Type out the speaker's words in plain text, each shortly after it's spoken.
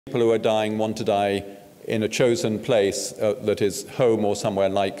people who are dying want to die in a chosen place that is home or somewhere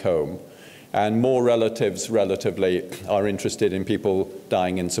like home. And more relatives, relatively, are interested in people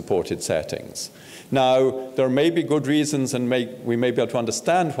dying in supported settings. Now, there may be good reasons, and we may be able to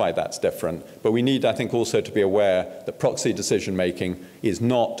understand why that's different, but we need, I think, also to be aware that proxy decision-making is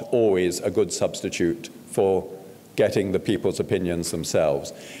not always a good substitute for getting the people's opinions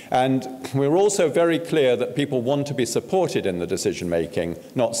themselves. And we're also very clear that people want to be supported in the decision-making,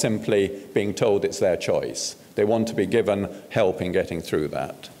 not simply being told it's their choice. They want to be given help in getting through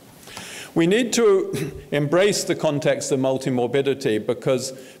that. We need to embrace the context of multimorbidity,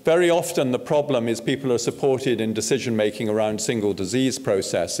 because very often the problem is people are supported in decision-making around single disease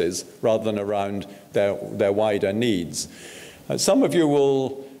processes rather than around their wider needs. Some of you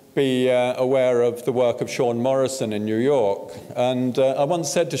will be aware of the work of Sean Morrison in New York. And I once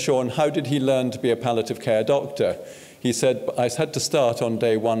said to Sean, how did he learn to be a palliative care doctor? He said, I had to start on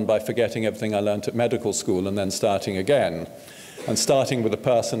day one by forgetting everything I learned at medical school and then starting again. And starting with a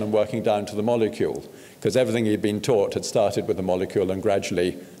person and working down to the molecule, because everything he'd been taught had started with the molecule and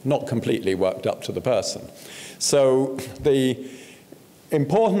gradually, not completely, worked up to the person. So the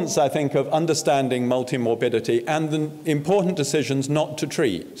importance, I think, of understanding multimorbidity and the important decisions not to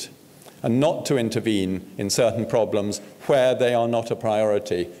treat and not to intervene in certain problems where they are not a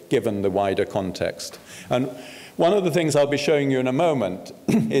priority, given the wider context. And one of the things I'll be showing you in a moment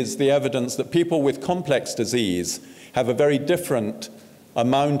is the evidence that people with complex disease have a very different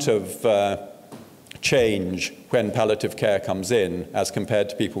amount of change when palliative care comes in as compared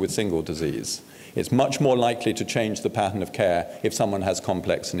to people with single disease. It's much more likely to change the pattern of care if someone has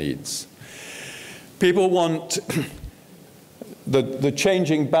complex needs. People want the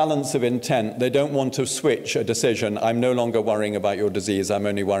changing balance of intent. They don't want to switch a decision. I'm no longer worrying about your disease, I'm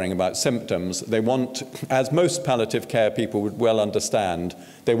only worrying about symptoms. They want, as most palliative care people would well understand,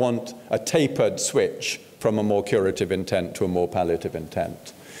 they want a tapered switch from a more curative intent to a more palliative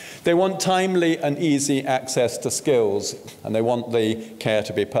intent. They want timely and easy access to skills, and they want the care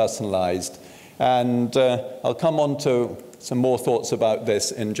to be personalized. And I'll come on to some more thoughts about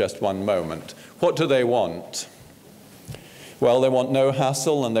this in just one moment. What do they want? Well, they want no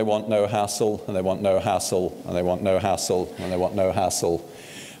hassle, and they want no hassle, and they want no hassle, and they want no hassle, and they want no hassle.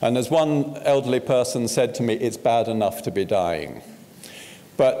 And as one elderly person said to me, it's bad enough to be dying.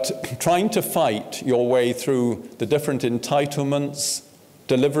 But trying to fight your way through the different entitlements,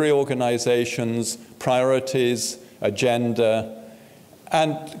 delivery organizations, priorities, agenda,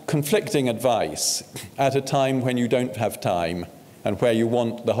 and conflicting advice at a time when you don't have time and where you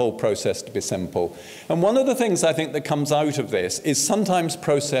want the whole process to be simple. And one of the things I think that comes out of this is sometimes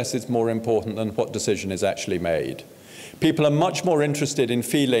process is more important than what decision is actually made. People are much more interested in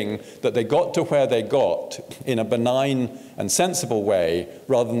feeling that they got to where they got in a benign and sensible way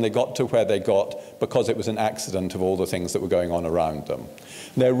rather than they got to where they got because it was an accident of all the things that were going on around them.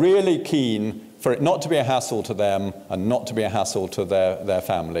 They're really keen for it not to be a hassle to them and not to be a hassle to their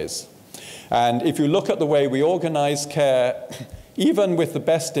families. And if you look at the way we organize care, even with the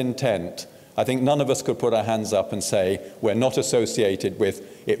best intent, I think none of us could put our hands up and say we're not associated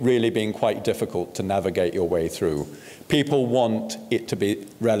with it really being quite difficult to navigate your way through. People want it to be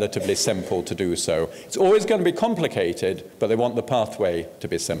relatively simple to do so. It's always going to be complicated, but they want the pathway to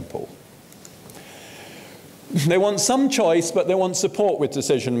be simple. They want some choice, but they want support with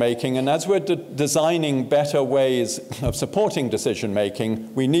decision-making. And as we're designing better ways of supporting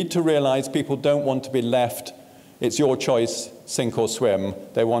decision-making, we need to realize people don't want to be left, it's your choice, sink or swim.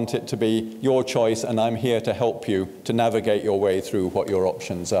 They want it to be your choice, and I'm here to help you to navigate your way through what your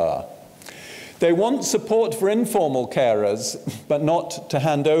options are. They want support for informal carers, but not to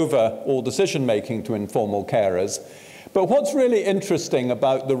hand over all decision-making to informal carers. But what's really interesting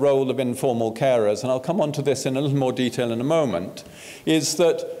about the role of informal carers, and I'll come on to this in a little more detail in a moment, is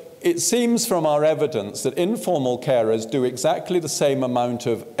that it seems from our evidence that informal carers do exactly the same amount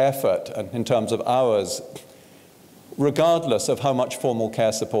of effort in terms of hours, regardless of how much formal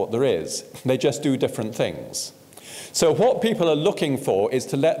care support there is. They just do different things. So what people are looking for is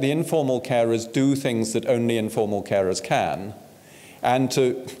to let the informal carers do things that only informal carers can, and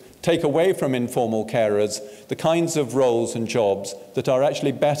to take away from informal carers the kinds of roles and jobs that are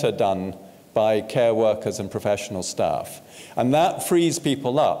actually better done by care workers and professional staff. And that frees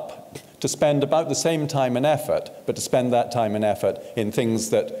people up to spend about the same time and effort, but to spend that time and effort in things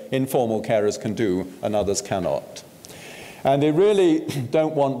that informal carers can do and others cannot. And they really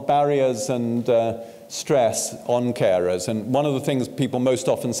don't want barriers and stress on carers. And one of the things people most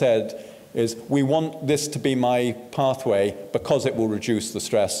often said is, we want this to be my pathway because it will reduce the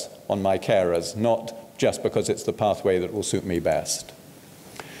stress on my carers, not just because it's the pathway that will suit me best.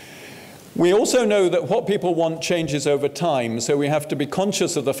 We also know that what people want changes over time, so we have to be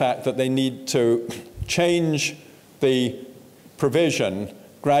conscious of the fact that they need to change the provision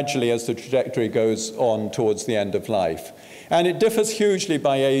gradually as the trajectory goes on towards the end of life. And it differs hugely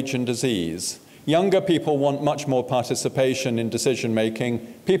by age and disease. Younger people want much more participation in decision-making.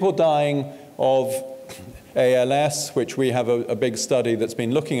 People dying of ALS, which we have a big study that's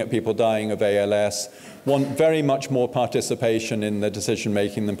been looking at people dying of ALS, want very much more participation in the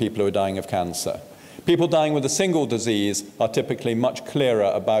decision-making than people who are dying of cancer. People dying with a single disease are typically much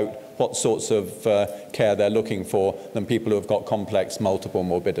clearer about what sorts of care they're looking for than people who have got complex multiple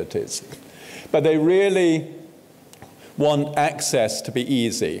morbidities. But they really want access to be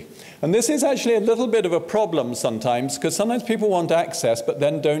easy. And this is actually a little bit of a problem sometimes, because sometimes people want access but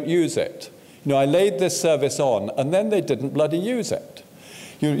then don't use it. You know, I laid this service on and then they didn't bloody use it.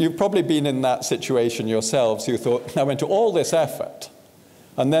 You've probably been in that situation yourselves. You thought, I went to all this effort,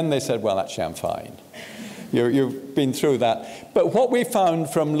 and then they said, well, actually, I'm fine. You've been through that. But what we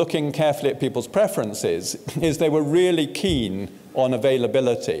found from looking carefully at people's preferences is they were really keen on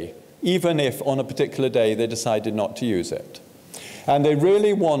availability, even if on a particular day they decided not to use it. And they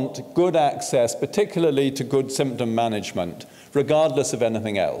really want good access, particularly to good symptom management, regardless of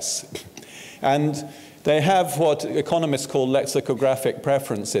anything else. And they have what economists call lexicographic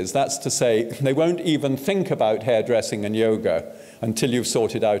preferences. That's to say, they won't even think about hairdressing and yoga until you've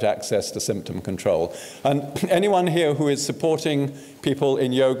sorted out access to symptom control. And anyone here who is supporting people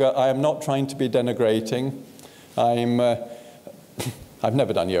in yoga, I am not trying to be denigrating. I've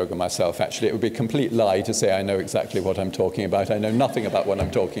never done yoga myself, actually. It would be a complete lie to say I know exactly what I'm talking about. I know nothing about what I'm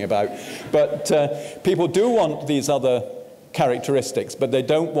talking about. But people do want these other characteristics, but they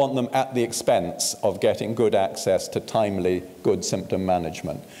don't want them at the expense of getting good access to timely, good symptom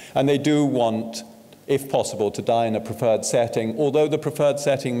management. And they do want, if possible, to die in a preferred setting, although the preferred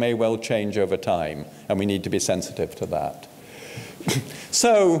setting may well change over time, and we need to be sensitive to that.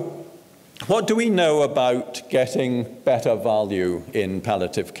 So, what do we know about getting better value in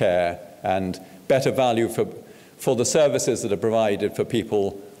palliative care and better value for the services that are provided for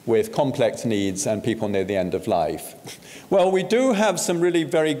people with complex needs and people near the end of life? Well, we do have some really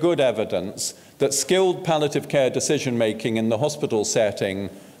very good evidence that skilled palliative care decision-making in the hospital setting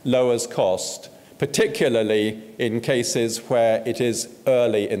lowers cost, particularly in cases where it is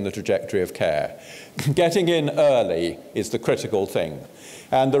early in the trajectory of care. Getting in early is the critical thing.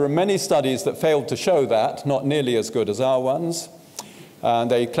 And there are many studies that failed to show that, not nearly as good as our ones.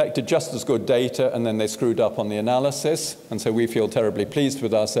 And they collected just as good data, and then they screwed up on the analysis. And so we feel terribly pleased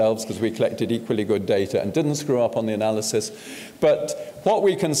with ourselves because we collected equally good data and didn't screw up on the analysis. But what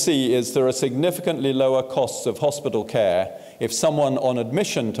we can see is there are significantly lower costs of hospital care if someone on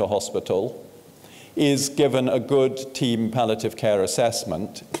admission to hospital is given a good team palliative care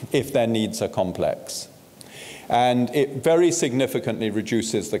assessment if their needs are complex. And it very significantly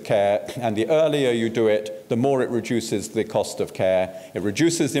reduces the care, and the earlier you do it, the more it reduces the cost of care. It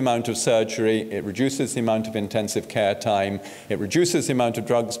reduces the amount of surgery, it reduces the amount of intensive care time, it reduces the amount of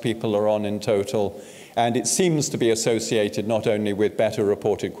drugs people are on in total, and it seems to be associated not only with better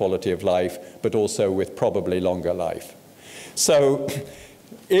reported quality of life, but also with probably longer life. So,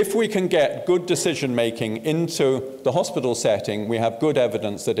 if we can get good decision-making into the hospital setting, we have good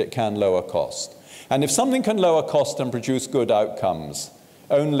evidence that it can lower cost. And if something can lower cost and produce good outcomes,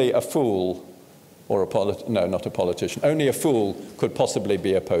 only a fool, or no, not a politician, only a fool could possibly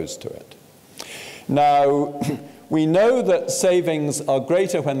be opposed to it. Now, we know that savings are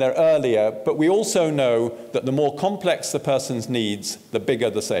greater when they're earlier, but we also know that the more complex the person's needs, the bigger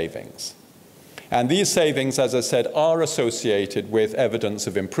the savings. And these savings, as I said, are associated with evidence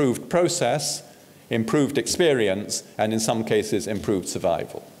of improved process, improved experience, and in some cases, improved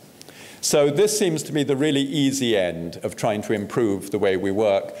survival. So this seems to be the really easy end of trying to improve the way we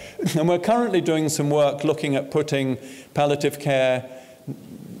work. And we're currently doing some work looking at putting palliative care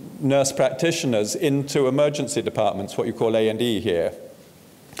nurse practitioners into emergency departments, what you call A&E here,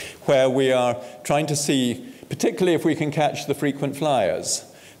 where we are trying to see, particularly if we can catch the frequent flyers,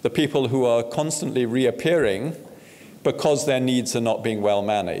 the people who are constantly reappearing because their needs are not being well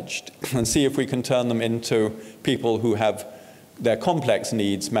managed, and see if we can turn them into people who have their complex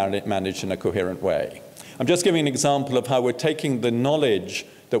needs managed in a coherent way. I'm just giving an example of how we're taking the knowledge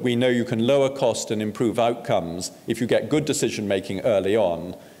that we know you can lower cost and improve outcomes if you get good decision-making early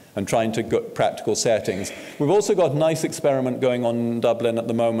on and trying to get practical settings. We've also got a nice experiment going on in Dublin at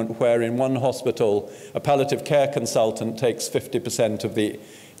the moment where in one hospital, a palliative care consultant takes 50% of the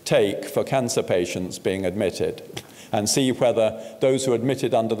take for cancer patients being admitted and see whether those who are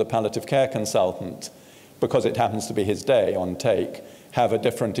admitted under the palliative care consultant, because it happens to be his day on take, have a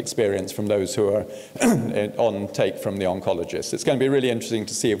different experience from those who are on take from the oncologist. It's going to be really interesting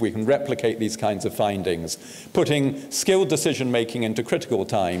to see if we can replicate these kinds of findings. Putting skilled decision-making into critical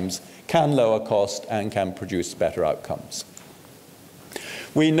times can lower cost and can produce better outcomes.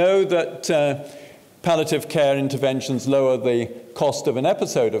 We know that palliative care interventions lower the cost of an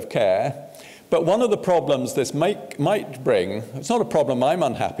episode of care, but one of the problems this might bring, it's not a problem I'm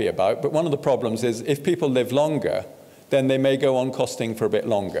unhappy about, but one of the problems is if people live longer, then they may go on costing for a bit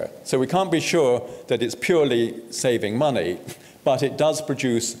longer. So we can't be sure that it's purely saving money, but it does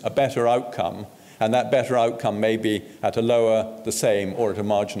produce a better outcome, and that better outcome may be at a lower, the same, or at a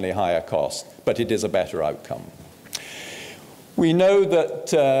marginally higher cost, but it is a better outcome. We know that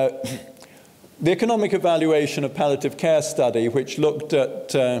the economic evaluation of palliative care study, which looked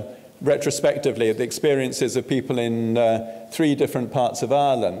at retrospectively at the experiences of people in 3 different parts of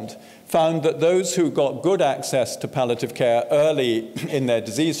Ireland, found that those who got good access to palliative care early in their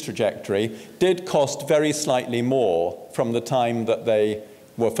disease trajectory did cost very slightly more from the time that they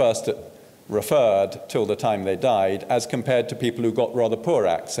were first referred till the time they died, as compared to people who got rather poor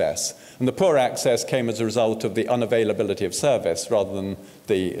access. And the poor access came as a result of the unavailability of service rather than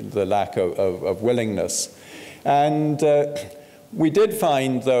the lack of willingness. And we did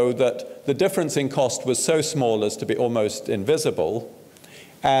find, though, that the difference in cost was so small as to be almost invisible,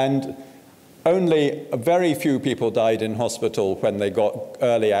 and only a very few people died in hospital when they got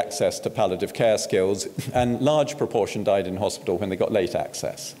early access to palliative care skills, and a large proportion died in hospital when they got late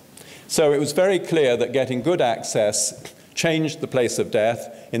access. So it was very clear that getting good access changed the place of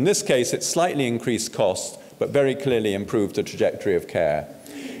death. In this case, it slightly increased costs, but very clearly improved the trajectory of care.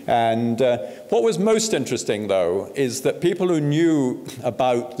 And what was most interesting, though, is that people who knew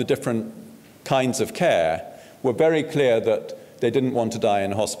about the different kinds of care were very clear that they didn't want to die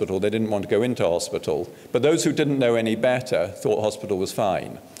in hospital, they didn't want to go into hospital, but those who didn't know any better thought hospital was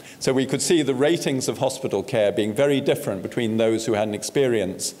fine. So we could see the ratings of hospital care being very different between those who had an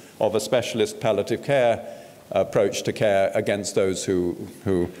experience of a specialist palliative care approach to care against those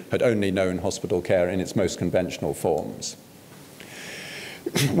who had only known hospital care in its most conventional forms.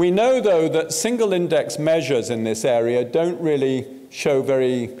 We know, though, that single index measures in this area don't really show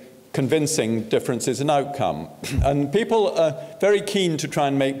very convincing differences in outcome. And people are very keen to try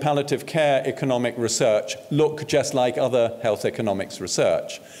and make palliative care economic research look just like other health economics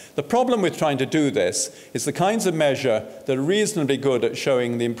research. The problem with trying to do this is the kinds of measure that are reasonably good at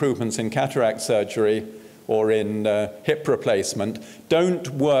showing the improvements in cataract surgery or in hip replacement don't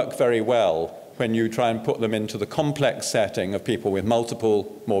work very well when you try and put them into the complex setting of people with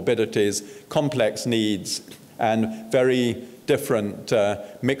multiple morbidities, complex needs, and very different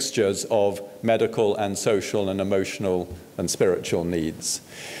mixtures of medical and social and emotional and spiritual needs.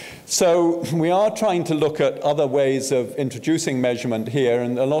 So we are trying to look at other ways of introducing measurement here,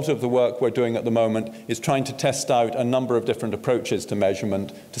 and a lot of the work we're doing at the moment is trying to test out a number of different approaches to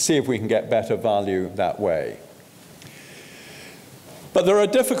measurement to see if we can get better value that way. But there are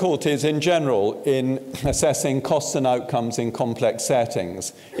difficulties in general in assessing costs and outcomes in complex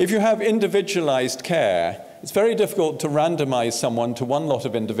settings. If you have individualized care, it's very difficult to randomize someone to one lot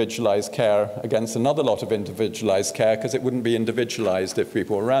of individualized care against another lot of individualized care, because it wouldn't be individualized if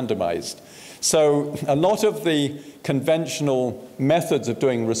people were randomized. So a lot of the conventional methods of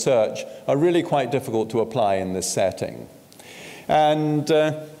doing research are really quite difficult to apply in this setting. And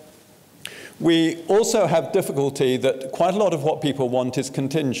we also have difficulty that quite a lot of what people want is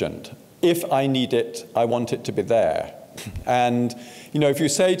contingent. If I need it, I want it to be there. And, you know, if you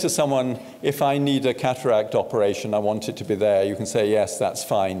say to someone, if I need a cataract operation, I want it to be there, you can say, yes, that's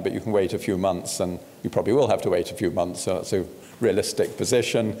fine, but you can wait a few months, and you probably will have to wait a few months, so that's a realistic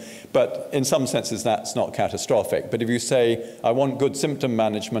position. But in some senses, that's not catastrophic. But if you say, I want good symptom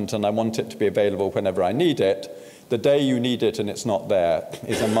management, and I want it to be available whenever I need it, the day you need it and it's not there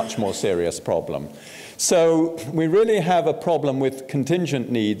is a much more serious problem. So we really have a problem with contingent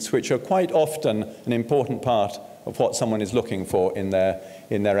needs, which are quite often an important part of what someone is looking for in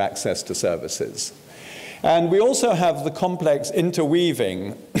their access to services. And we also have the complex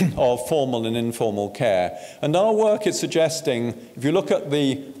interweaving of formal and informal care. And our work is suggesting, if you look at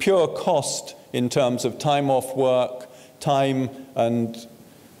the pure cost in terms of time off work, time and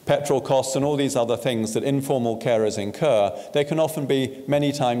petrol costs and all these other things that informal carers incur, they can often be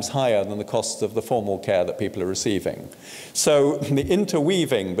many times higher than the costs of the formal care that people are receiving. So the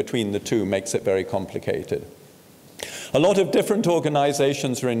interweaving between the two makes it very complicated. A lot of different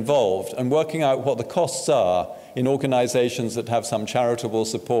organizations are involved, and working out what the costs are in organizations that have some charitable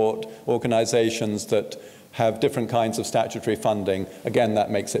support, organizations that have different kinds of statutory funding, again,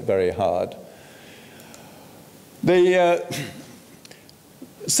 that makes it very hard.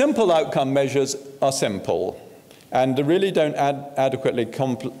 Simple outcome measures are simple, and they really don't adequately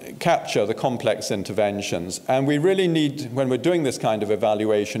capture the complex interventions. And we really need, when we're doing this kind of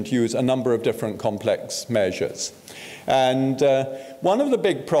evaluation, to use a number of different complex measures. And one of the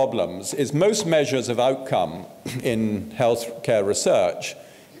big problems is most measures of outcome in healthcare research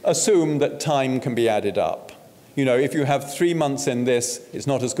assume that time can be added up. You know, if you have 3 months in this, it's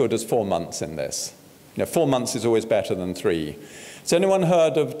not as good as 4 months in this. You know, 4 months is always better than 3. Has anyone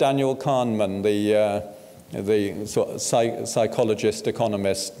heard of Daniel Kahneman, the psychologist,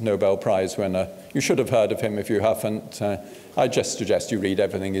 economist, Nobel Prize winner? You should have heard of him if you haven't. I just suggest you read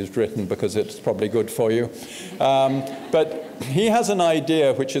everything he's written because it's probably good for you. But he has an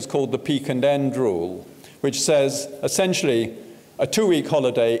idea which is called the peak and end rule, which says essentially a 2-week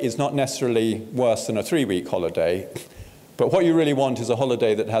holiday is not necessarily worse than a 3-week holiday. But what you really want is a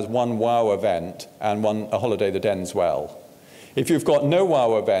holiday that has one wow event and a holiday that ends well. If you've got no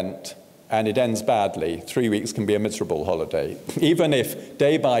wow event and it ends badly, 3 weeks can be a miserable holiday, even if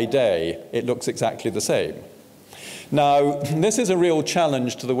day by day it looks exactly the same. Now, this is a real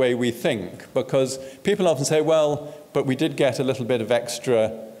challenge to the way we think, because people often say, well, but we did get a little bit of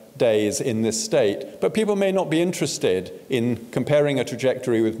extra days in this state, but people may not be interested in comparing a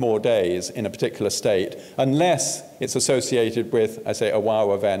trajectory with more days in a particular state unless it's associated with, I say, a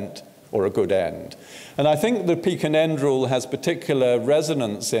wow event or a good end. And I think the peak and end rule has particular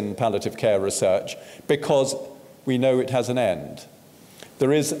resonance in palliative care research because we know it has an end.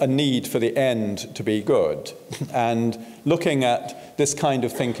 There is a need for the end to be good, and looking at this kind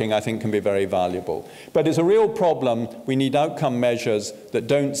of thinking, I think, can be very valuable. But it's a real problem. We need outcome measures that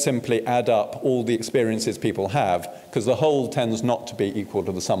don't simply add up all the experiences people have, because the whole tends not to be equal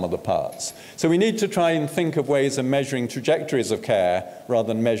to the sum of the parts. So we need to try and think of ways of measuring trajectories of care rather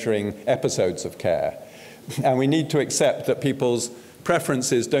than measuring episodes of care. And we need to accept that people's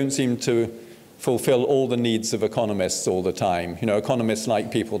preferences don't seem to fulfill all the needs of economists all the time. You know, economists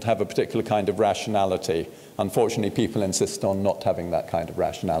like people to have a particular kind of rationality. Unfortunately, people insist on not having that kind of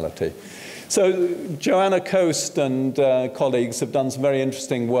rationality. So Joanna Coast and colleagues have done some very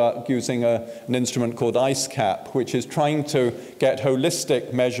interesting work using an instrument called IceCap, which is trying to get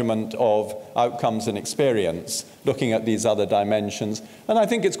holistic measurement of outcomes and experience, looking at these other dimensions. And I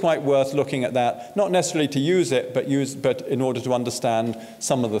think it's quite worth looking at that, not necessarily to use it, but in order to understand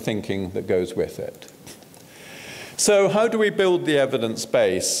some of the thinking that goes with it. So how do we build the evidence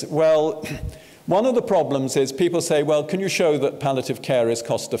base? Well, one of the problems is people say, well, can you show that palliative care is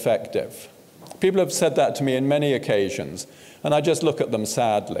cost effective? People have said that to me on many occasions, and I just look at them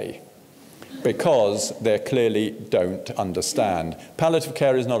sadly, because they clearly don't understand. Palliative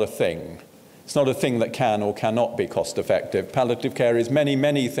care is not a thing. It's not a thing that can or cannot be cost effective. Palliative care is many,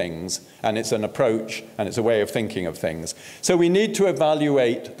 many things, and it's an approach, and it's a way of thinking of things. So we need to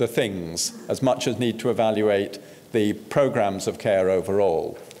evaluate the things as much as need to evaluate the programs of care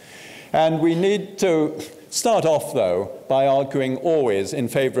overall. And we need to start off, though, by arguing always in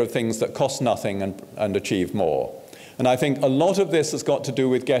favor of things that cost nothing and achieve more. And I think a lot of this has got to do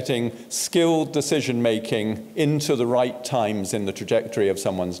with getting skilled decision-making into the right times in the trajectory of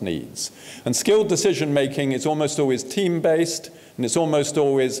someone's needs. And skilled decision-making is almost always team-based, and it's almost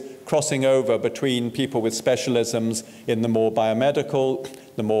always crossing over between people with specialisms in the more biomedical,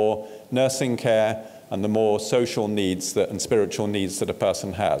 the more nursing care, and the more social needs and spiritual needs that a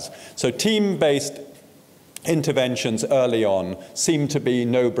person has. So team-based interventions early on seem to be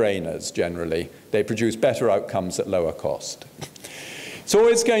no-brainers generally. They produce better outcomes at lower cost. It's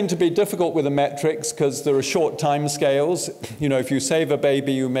always going to be difficult with the metrics because there are short time scales. You know, if you save a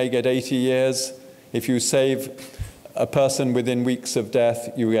baby, you may get 80 years. If you save a person within weeks of death,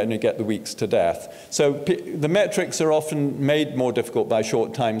 you only get the weeks to death. So the metrics are often made more difficult by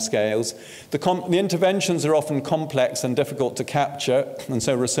short time scales. The interventions are often complex and difficult to capture, and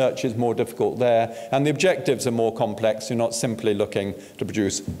so research is more difficult there. And the objectives are more complex. You're not simply looking to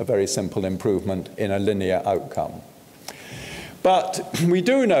produce a very simple improvement in a linear outcome. But we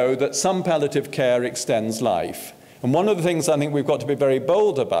do know that some palliative care extends life. And one of the things I think we've got to be very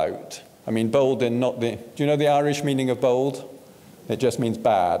bold about, I mean, bold in not the... Do you know the Irish meaning of bold? It just means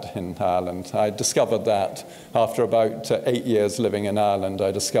bad in Ireland. I discovered that after about 8 years living in Ireland.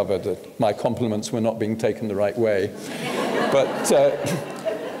 I discovered that my compliments were not being taken the right way. But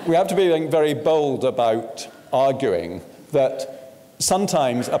we have to be very bold about arguing that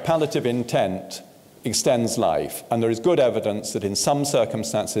sometimes a palliative intent extends life, and there is good evidence that in some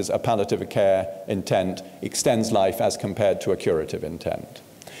circumstances a palliative care intent extends life as compared to a curative intent.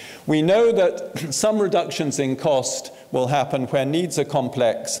 We know that some reductions in cost will happen where needs are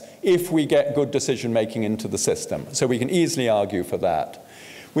complex if we get good decision-making into the system. So we can easily argue for that.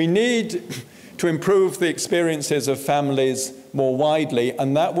 We need to improve the experiences of families more widely,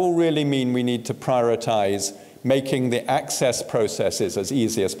 and that will really mean we need to prioritize making the access processes as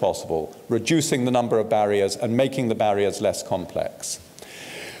easy as possible, reducing the number of barriers and making the barriers less complex.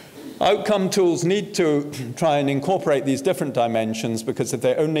 Outcome tools need to try and incorporate these different dimensions, because if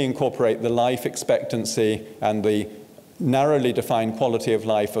they only incorporate the life expectancy and the narrowly defined quality of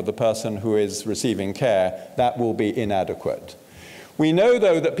life of the person who is receiving care, that will be inadequate. We know,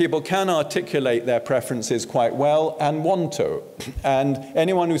 though, that people can articulate their preferences quite well and want to. And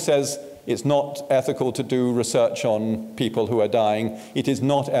anyone who says it's not ethical to do research on people who are dying, it is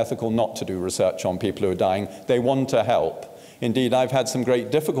not ethical not to do research on people who are dying. They want to help. Indeed, I've had some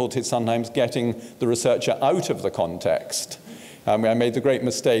great difficulty sometimes getting the researcher out of the context. I made the great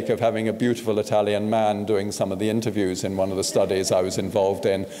mistake of having a beautiful Italian man doing some of the interviews in one of the studies I was involved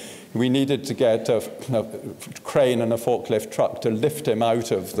in. We needed to get a crane and a forklift truck to lift him out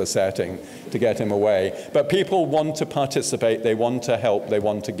of the setting to get him away. But people want to participate, they want to help, they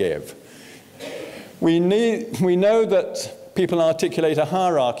want to give. We know that people articulate a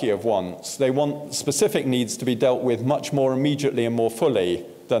hierarchy of wants. They want specific needs to be dealt with much more immediately and more fully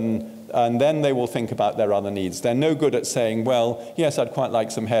and then they will think about their other needs. They're no good at saying, well, yes, I'd quite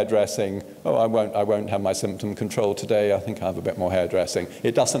like some hairdressing. Oh, I won't have my symptom control today. I think I'll have a bit more hairdressing.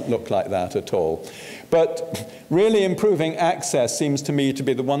 It doesn't look like that at all. But really improving access seems to me to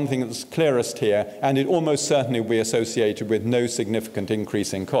be the one thing that's clearest here, and it almost certainly will be associated with no significant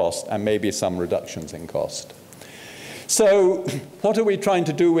increase in cost and maybe some reductions in cost. So what are we trying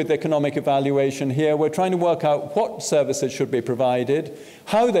to do with economic evaluation here? We're trying to work out what services should be provided,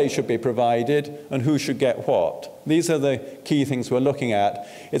 how they should be provided, and who should get what. These are the key things we're looking at.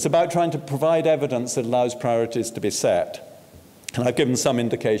 It's about trying to provide evidence that allows priorities to be set. And I've given some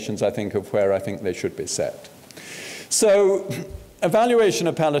indications, I think, of where I think they should be set. So evaluation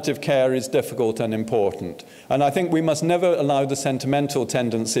of palliative care is difficult and important. And I think we must never allow the sentimental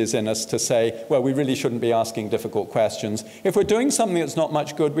tendencies in us to say, well, we really shouldn't be asking difficult questions. If we're doing something that's not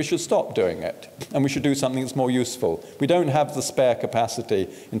much good, we should stop doing it. And we should do something that's more useful. We don't have the spare capacity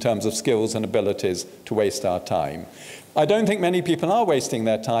in terms of skills and abilities to waste our time. I don't think many people are wasting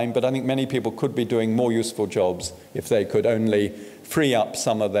their time, but I think many people could be doing more useful jobs if they could only free up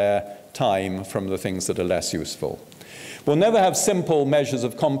some of their time from the things that are less useful. We'll never have simple measures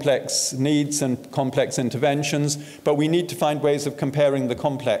of complex needs and complex interventions, but we need to find ways of comparing the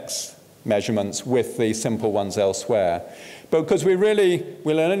complex measurements with the simple ones elsewhere. Because we really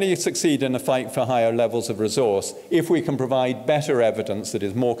will only succeed in a fight for higher levels of resource if we can provide better evidence that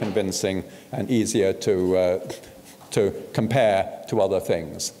is more convincing and easier to compare to other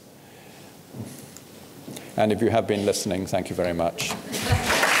things. And if you have been listening, thank you very much.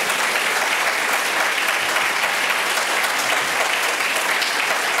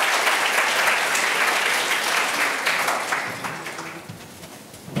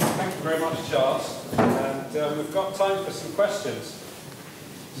 We've got time for some questions.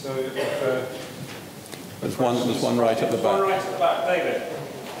 So if, there's one right at the back. One right at the back, David.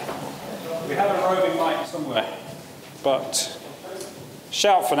 We have a roving mic somewhere, but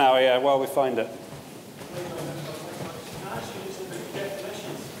shout for now, yeah, while we find it.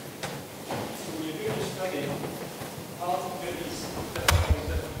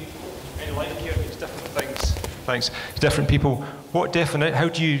 Thanks. Different people. What how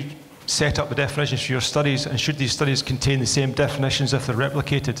do you set up the definitions for your studies, and should these studies contain the same definitions if they're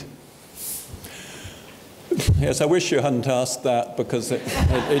replicated? Yes, I wish you hadn't asked that, because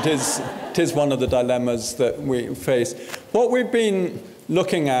it is one of the dilemmas that we face. What we've been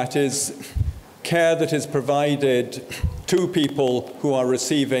looking at is care that is provided to people who are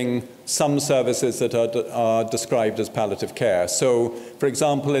receiving some services that are described as palliative care. So, for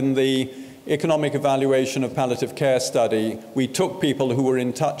example, in the economic evaluation of palliative care study, we took people who were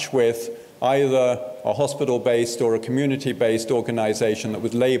in touch with either a hospital-based or a community-based organization that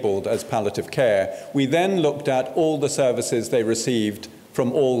was labeled as palliative care. We then looked at all the services they received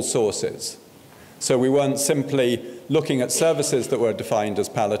from all sources. So we weren't simply looking at services that were defined as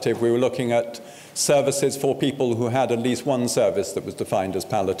palliative, we were looking at services for people who had at least one service that was defined as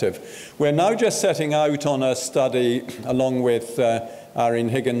palliative. We're now just setting out on a study, along with Irene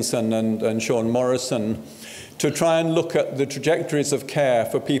Higginson and Sean Morrison, to try and look at the trajectories of care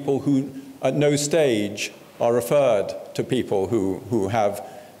for people who at no stage are referred to people who have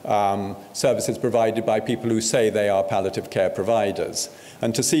services provided by people who say they are palliative care providers,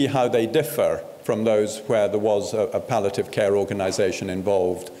 and to see how they differ from those where there was a palliative care organization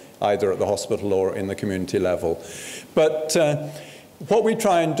involved, either at the hospital or in the community level. But what we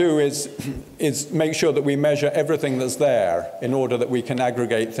try and do is make sure that we measure everything that's there in order that we can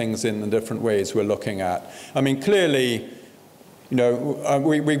aggregate things in the different ways we're looking at. I mean, clearly, you know,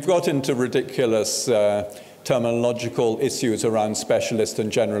 we've got into ridiculous terminological issues around specialist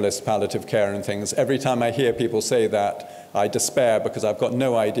and generalist palliative care and things. Every time I hear people say that, I despair because I've got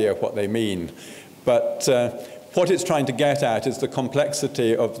no idea what they mean. But what it's trying to get at is the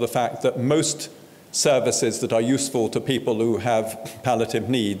complexity of the fact that most services that are useful to people who have palliative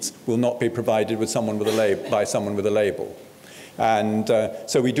needs will not be provided with someone with a by someone with a label. And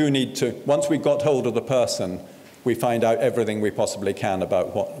so we do need to, once we've got hold of the person, we find out everything we possibly can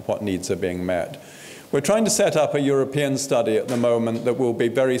about what needs are being met. We're trying to set up a European study at the moment that will be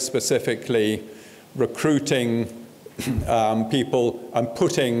very specifically recruiting people and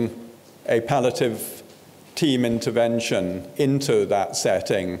putting a palliative team intervention into that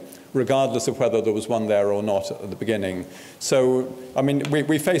setting, regardless of whether there was one there or not at the beginning. So, I mean,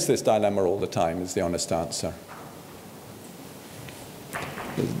 we face this dilemma all the time, is the honest answer.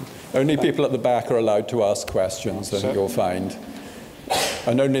 Only people at the back are allowed to ask questions, and you'll find.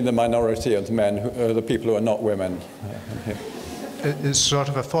 And only the minority of the men, the people who are not women. It's sort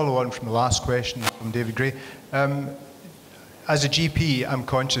of a follow-on from the last question from David Gray. As a GP, I'm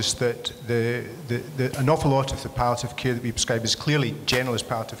conscious that an awful lot of the palliative care that we prescribe is clearly generalist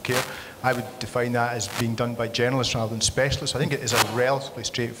palliative care. I would define that as being done by generalists rather than specialists. I think it is a relatively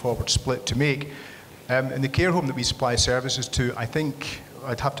straightforward split to make. In the care home that we supply services to, I think,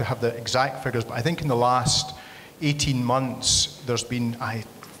 I'd have to have the exact figures, but I think in the last 18 months, there's been, I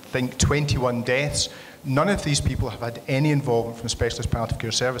think, 21 deaths. None of these people have had any involvement from specialist palliative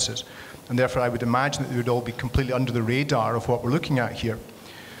care services. And therefore, I would imagine that they would all be completely under the radar of what we're looking at here.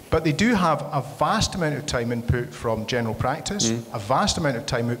 But they do have a vast amount of time input from general practice, a vast amount of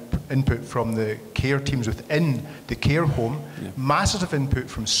time input from the care teams within the care home, massive input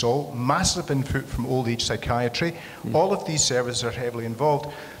from SALT, massive input from old age psychiatry. All of these services are heavily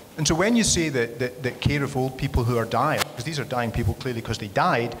involved. And so when you say that care of old people who are dying, because these are dying people clearly because they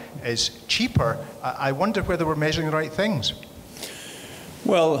died, is cheaper, I wonder whether we're measuring the right things.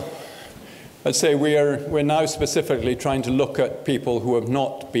 Well, I'd say we're now specifically trying to look at people who have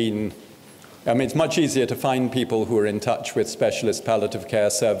not been, I mean, it's much easier to find people who are in touch with specialist palliative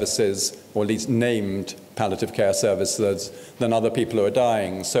care services, or at least named palliative care services, than other people who are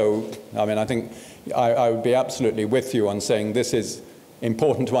dying. So, I mean, I think I would be absolutely with you on saying this is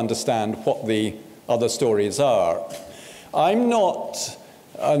important to understand what the other stories are. I'm not,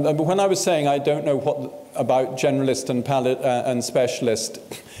 when I was saying I don't know what about generalist and specialist,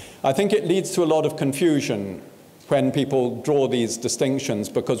 I think it leads to a lot of confusion when people draw these distinctions,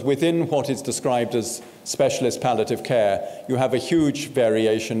 because within what is described as specialist palliative care, you have a huge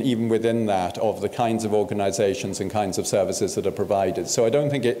variation even within that of the kinds of organizations and kinds of services that are provided. So I don't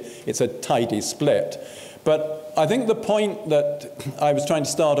think it's a tidy split. But I think the point that I was trying to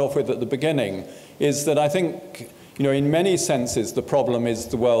start off with at the beginning is that I think, you know, in many senses, the problem is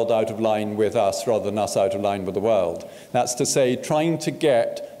the world out of line with us rather than us out of line with the world. That's to say, trying to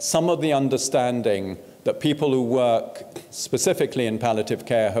get some of the understanding that people who work specifically in palliative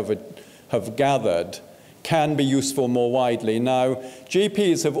care have gathered can be useful more widely. Now,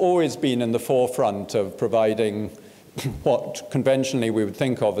 GPs have always been in the forefront of providing what conventionally we would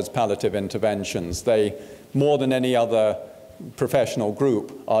think of as palliative interventions. They, more than any other professional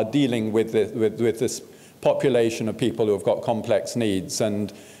group, are dealing with this population of people who have got complex needs.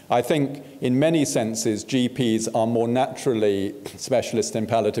 And I think in many senses, GPs are more naturally specialists in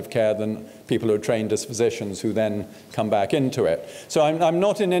palliative care than people who are trained as physicians who then come back into it. So I'm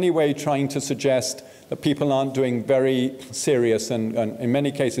not in any way trying to suggest that people aren't doing very serious and in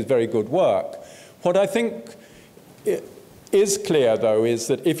many cases very good work. What I think is clear, though, is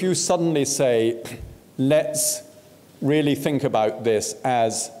that if you suddenly say, let's really think about this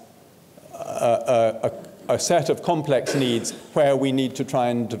as a set of complex needs where we need to try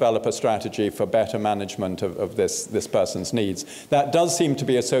and develop a strategy for better management of this person's needs, that does seem to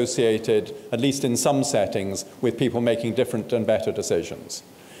be associated, at least in some settings, with people making different and better decisions.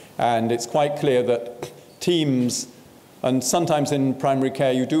 And it's quite clear that teams, and sometimes in primary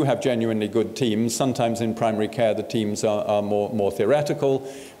care you do have genuinely good teams, sometimes in primary care the teams are more theoretical,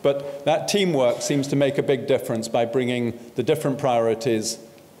 but that teamwork seems to make a big difference by bringing the different priorities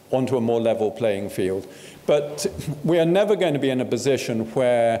onto a more level playing field. But we are never going to be in a position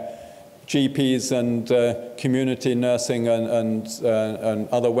where GPs and community nursing and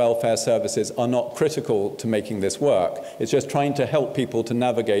other welfare services are not critical to making this work. It's just trying to help people to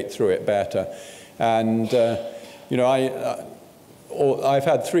navigate through it better. And you know, I've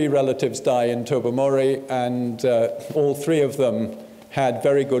had 3 relatives die in Tobermory, and all 3 of them had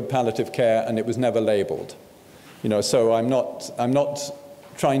very good palliative care and it was never labelled. You know, so I'm not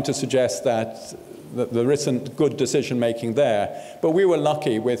trying to suggest that there isn't good decision-making there, but we were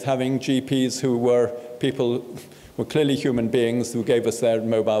lucky with having GPs who were people were clearly human beings who gave us their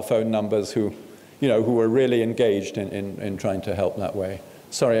mobile phone numbers, who were really engaged in trying to help that way.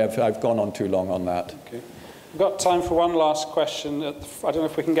 Sorry, I've gone on too long on that. Okay. We've got time for one last question. I don't know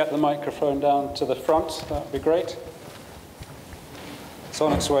if we can get the microphone down to the front. That would be great. It's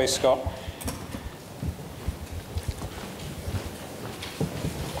on its way, Scott.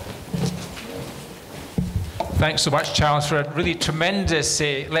 Thanks so much, Charles, for a really tremendous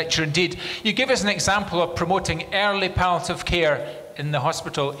lecture indeed. You give us an example of promoting early palliative care in the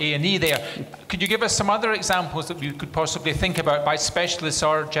hospital A&E there. Could you give us some other examples that we could possibly think about by specialists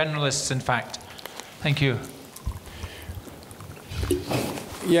or generalists, in fact? Thank you.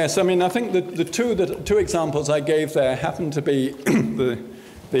 Yes, I mean, I think the two examples I gave there happen to be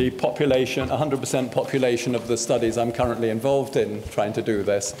the population, 100% population of the studies I'm currently involved in trying to do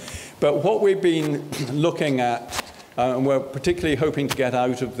this. But what we've been looking at, and we're particularly hoping to get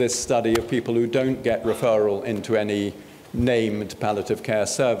out of this study of people who don't get referral into any named palliative care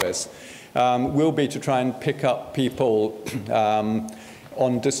service, will be to try and pick up people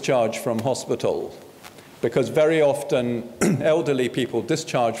on discharge from hospital. Because very often elderly people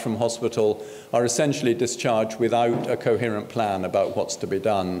discharged from hospital are essentially discharged without a coherent plan about what's to be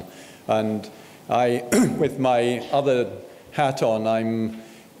done. And I, with my other hat on, I'm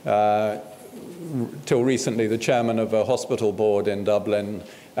till recently the chairman of a hospital board in Dublin,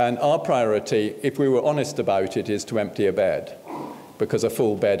 and our priority, if we were honest about it, is to empty a bed, because a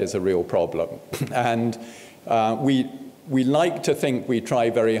full bed is a real problem. And we like to think we try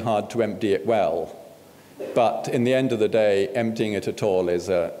very hard to empty it well, but in the end of the day, emptying it at all is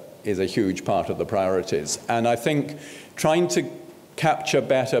a huge part of the priorities. And I think trying to capture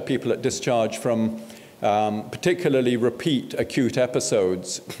better people at discharge from particularly repeat acute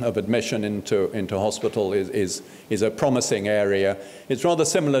episodes of admission into hospital is a promising area. It's rather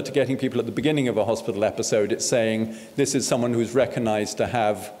similar to getting people at the beginning of a hospital episode. It's saying this is someone who's recognized to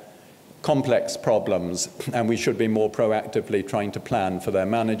have complex problems, and we should be more proactively trying to plan for their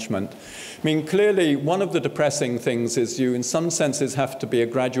management. I mean, clearly, one of the depressing things is you, in some senses, have to be a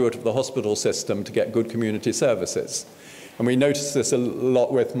graduate of the hospital system to get good community services. And we noticed this a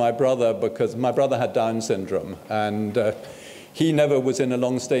lot with my brother, because my brother had Down syndrome, and he never was in a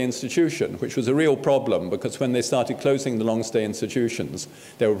long-stay institution, which was a real problem, because when they started closing the long-stay institutions,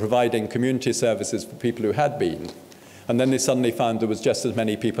 they were providing community services for people who had been. And then they suddenly found there was just as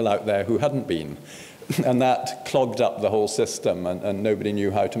many people out there who hadn't been. And that clogged up the whole system, and nobody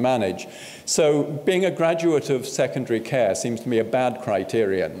knew how to manage. So being a graduate of secondary care seems to me a bad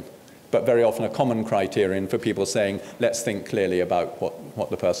criterion, but very often a common criterion for people saying, let's think clearly about what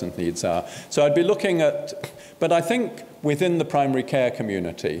the person's needs are. So I'd be looking at, but I think within the primary care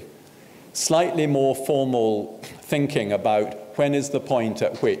community, slightly more formal thinking about when is the point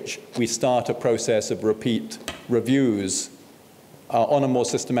at which we start a process of repeat reviews on a more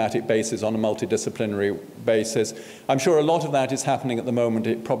systematic basis, on a multidisciplinary basis. I'm sure a lot of that is happening at the moment.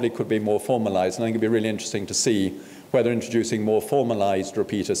 It probably could be more formalized, and I think it'd be really interesting to see whether introducing more formalized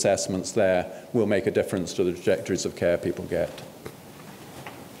repeat assessments there will make a difference to the trajectories of care people get.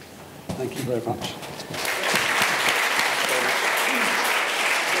 Thank you very much.